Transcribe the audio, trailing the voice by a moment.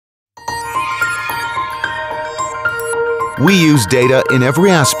we use data in every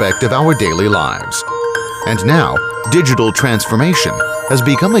aspect of our daily lives. And now, digital transformation has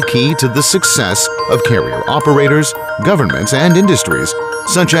become a key to the success of carrier operators, governments, and industries,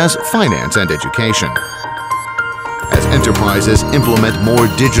 such as finance and education. As enterprises implement more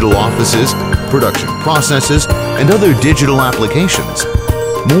digital offices, production processes, and other digital applications,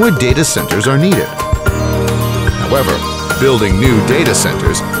 more data centers are needed. However, building new data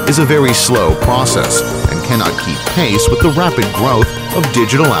centers is a very slow process and cannot keep pace with the rapid growth of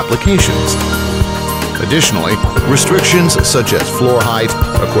digital applications. Additionally, restrictions such as floor height,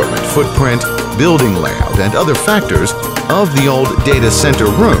 equipment footprint, building layout, and other factors of the old data center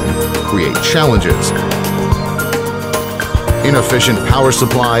room create challenges. Inefficient power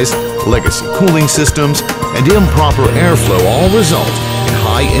supplies, legacy cooling systems, and improper airflow all result in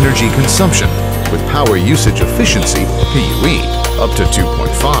high energy consumption with power usage efficiency, PUE, up to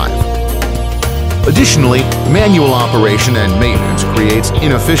 2.5. Additionally, manual operation and maintenance creates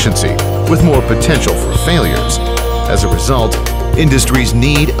inefficiency with more potential for failures. As a result, industries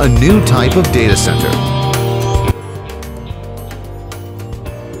need a new type of data center.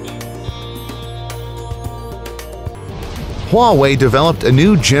 Huawei developed a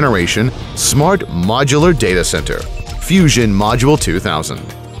new generation smart modular data center, FusionModule 2000.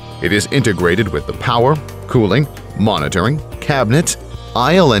 It is integrated with the power, cooling, monitoring, cabinets,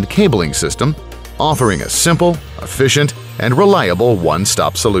 aisle and cabling system, offering a simple, efficient, and reliable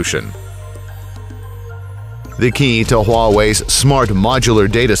one-stop solution. The key to Huawei's smart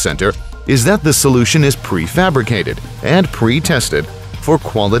modular data center is that the solution is prefabricated and pre-tested for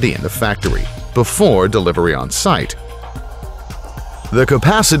quality in the factory before delivery on site. The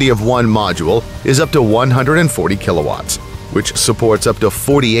capacity of one module is up to 140 kilowatts, which supports up to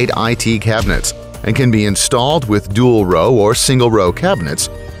 48 IT cabinets and can be installed with dual-row or single-row cabinets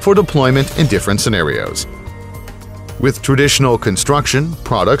for deployment in different scenarios. With traditional construction,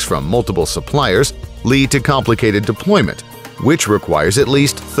 products from multiple suppliers lead to complicated deployment, which requires at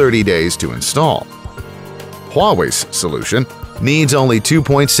least 30 days to install. Huawei's solution needs only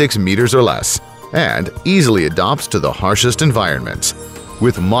 2.6 meters or less and easily adapts to the harshest environments.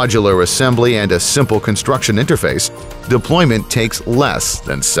 With modular assembly and a simple construction interface, deployment takes less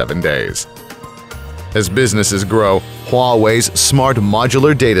than 7 days. As businesses grow, Huawei's smart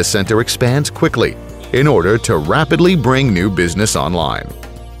modular data center expands quickly in order to rapidly bring new business online.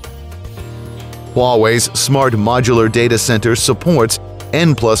 Huawei's smart modular data center supports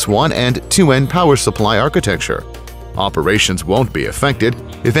N+1 and 2N power supply architecture. Operations won't be affected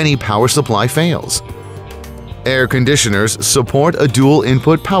if any power supply fails. Air conditioners support a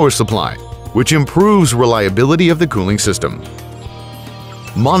dual-input power supply, which improves reliability of the cooling system.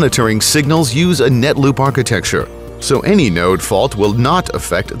 Monitoring signals use a net loop architecture, so any node fault will not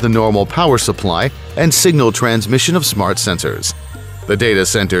affect the normal power supply and signal transmission of smart sensors. The data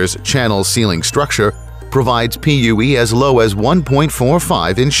center's channel sealing structure provides PUE as low as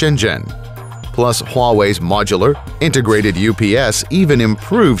 1.45 in Shenzhen. Plus, Huawei's modular, integrated UPS even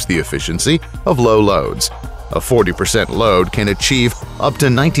improves the efficiency of low loads. A 40% load can achieve up to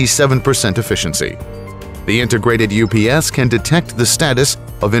 97% efficiency. The integrated UPS can detect the status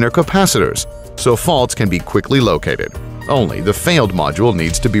of inner capacitors, so faults can be quickly located. Only the failed module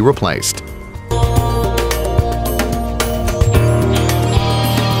needs to be replaced.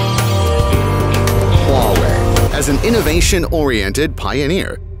 Huawei, as an innovation-oriented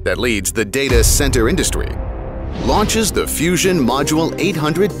pioneer that leads the data center industry, launches the FusionModule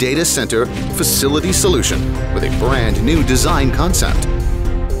 800 Data Center Facility Solution with a brand new design concept.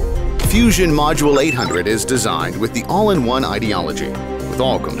 FusionModule 800 is designed with the all-in-one ideology, with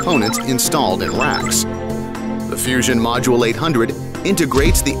all components installed in racks. The FusionModule 800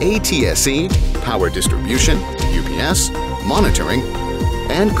 integrates the ATSE, power distribution, UPS, monitoring,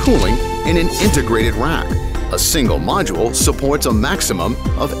 and cooling in an integrated rack. A single module supports a maximum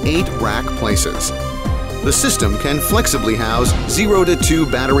of 8 rack places. The system can flexibly house 0 to 2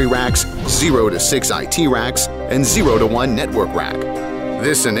 battery racks, 0 to 6 IT racks, and 0 to 1 network rack.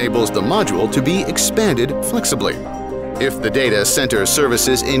 This enables the module to be expanded flexibly. If the data center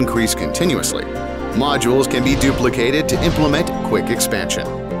services increase continuously, modules can be duplicated to implement quick expansion.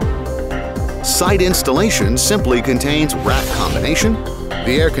 Site installation simply contains rack combination.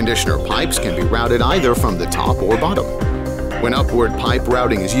 The air conditioner pipes can be routed either from the top or bottom. When upward pipe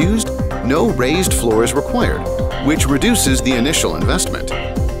routing is used, no raised floor is required, which reduces the initial investment.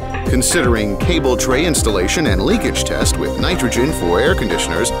 Considering cable tray installation and leakage test with nitrogen for air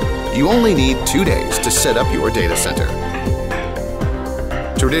conditioners, you only need 2 days to set up your data center.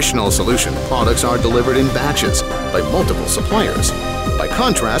 Traditional solution products are delivered in batches by multiple suppliers. By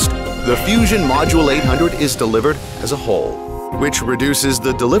contrast, The FusionModule 800 is delivered as a whole, which reduces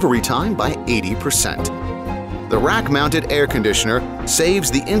the delivery time by 80%. The rack-mounted air conditioner saves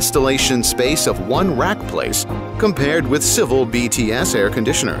the installation space of one rack place compared with civil BTS air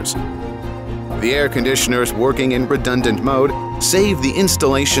conditioners. The air conditioners working in redundant mode save the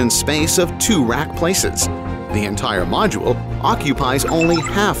installation space of two rack places. The entire module occupies only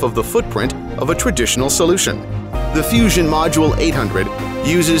half of the footprint of a traditional solution. The FusionModule 800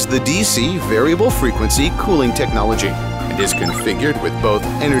 uses the DC variable frequency cooling technology and is configured with both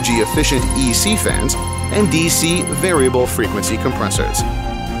energy-efficient EC fans and DC variable frequency compressors.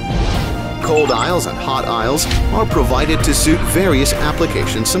 Cold aisles and hot aisles are provided to suit various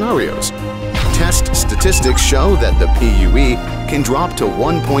application scenarios. Test statistics show that the PUE can drop to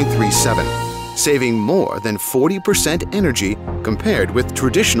 1.37, saving more than 40% energy compared with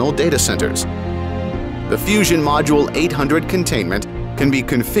traditional data centers. The FusionModule 800 containment can be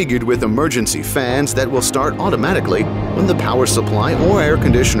configured with emergency fans that will start automatically when the power supply or air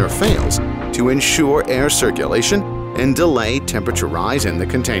conditioner fails to ensure air circulation and delay temperature rise in the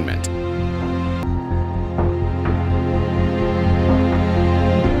containment.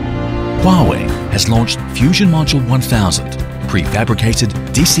 Huawei has launched FusionModule 1000 prefabricated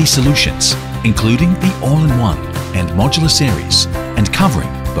DC solutions, including the all-in-one and modular series, and covering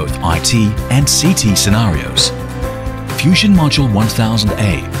both IT and CT scenarios. FusionModule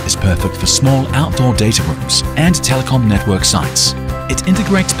 1000A is perfect for small outdoor data rooms and telecom network sites. It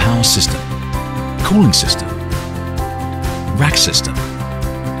integrates power system, cooling system, rack system,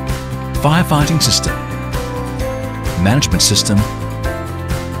 firefighting system, management system,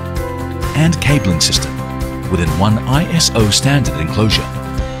 and cabling system within one ISO standard enclosure.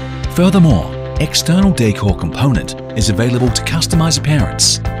 Furthermore, external decor component is available to customize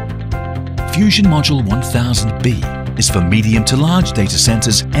appearance. FusionModule 1000B is for medium to large data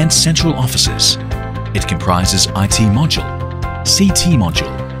centers and central offices. It comprises IT module, CT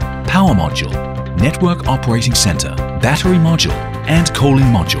module, power module, network operating center, battery module, and cooling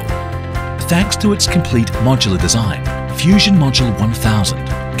module. Thanks to its complete modular design, FusionModule 1000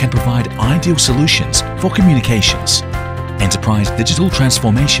 can provide ideal solutions for communications, enterprise digital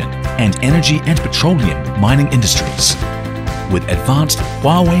transformation, and energy and petroleum mining industries. With advanced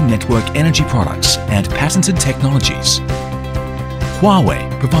Huawei network energy products and patented technologies,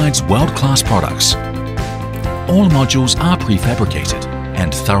 Huawei provides world-class products. All modules are prefabricated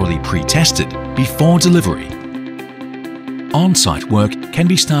and thoroughly pre-tested before delivery. On-site work can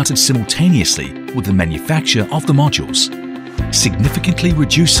be started simultaneously with the manufacture of the modules, significantly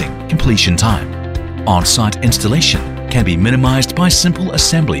reducing completion time. On-site installation can be minimized by simple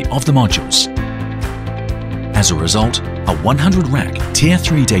assembly of the modules. As a result, a 100-rack Tier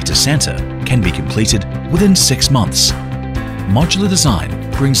 3 data center can be completed within 6 months. Modular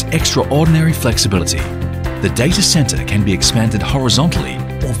design brings extraordinary flexibility. The data center can be expanded horizontally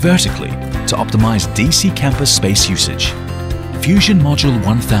or vertically to optimize DC campus space usage. FusionModule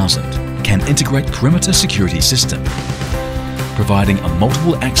 1000 can integrate perimeter security system, providing a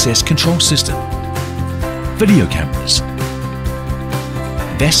multiple access control system, video cameras,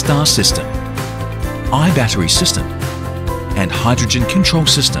 Vestar system, iBattery system, and hydrogen control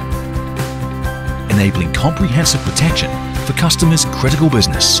system, enabling comprehensive protection for customers' critical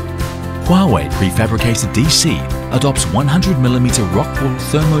business. Huawei prefabricated DC adopts 100mm rock-wool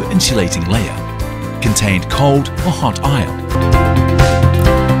thermo-insulating layer, contained cold or hot aisle.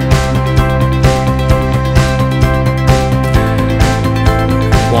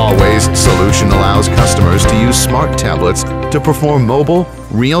 Huawei's solution allows customers to use smart tablets to perform mobile,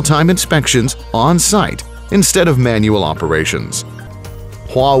 real-time inspections on-site instead of manual operations.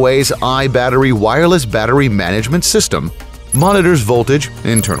 Huawei's iBattery wireless battery management system monitors voltage,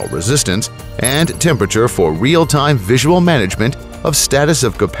 internal resistance, and temperature for real-time visual management of status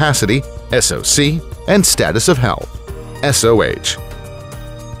of capacity (SOC) and status of health (SOH).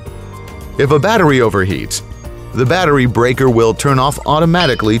 If a battery overheats, the battery breaker will turn off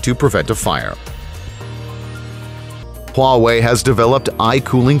automatically to prevent a fire. Huawei has developed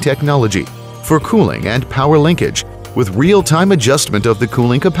iCooling technology for cooling and power linkage with real-time adjustment of the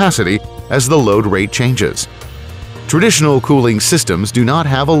cooling capacity as the load rate changes. Traditional cooling systems do not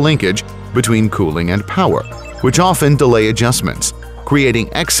have a linkage between cooling and power, which often delay adjustments, creating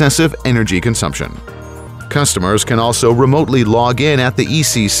excessive energy consumption. Customers can also remotely log in at the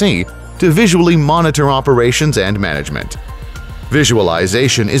ECC to visually monitor operations and management.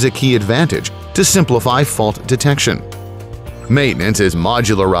 Visualization is a key advantage to simplify fault detection. Maintenance is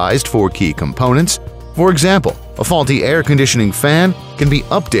modularized for key components. For example, a faulty air conditioning fan can be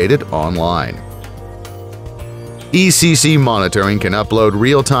updated online. ECC monitoring can upload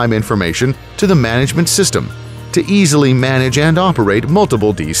real-time information to the management system to easily manage and operate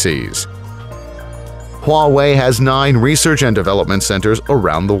multiple DCs. Huawei has 9 research and development centers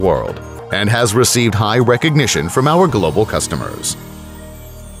around the world and has received high recognition from our global customers.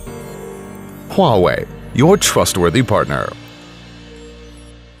 Huawei, your trustworthy partner.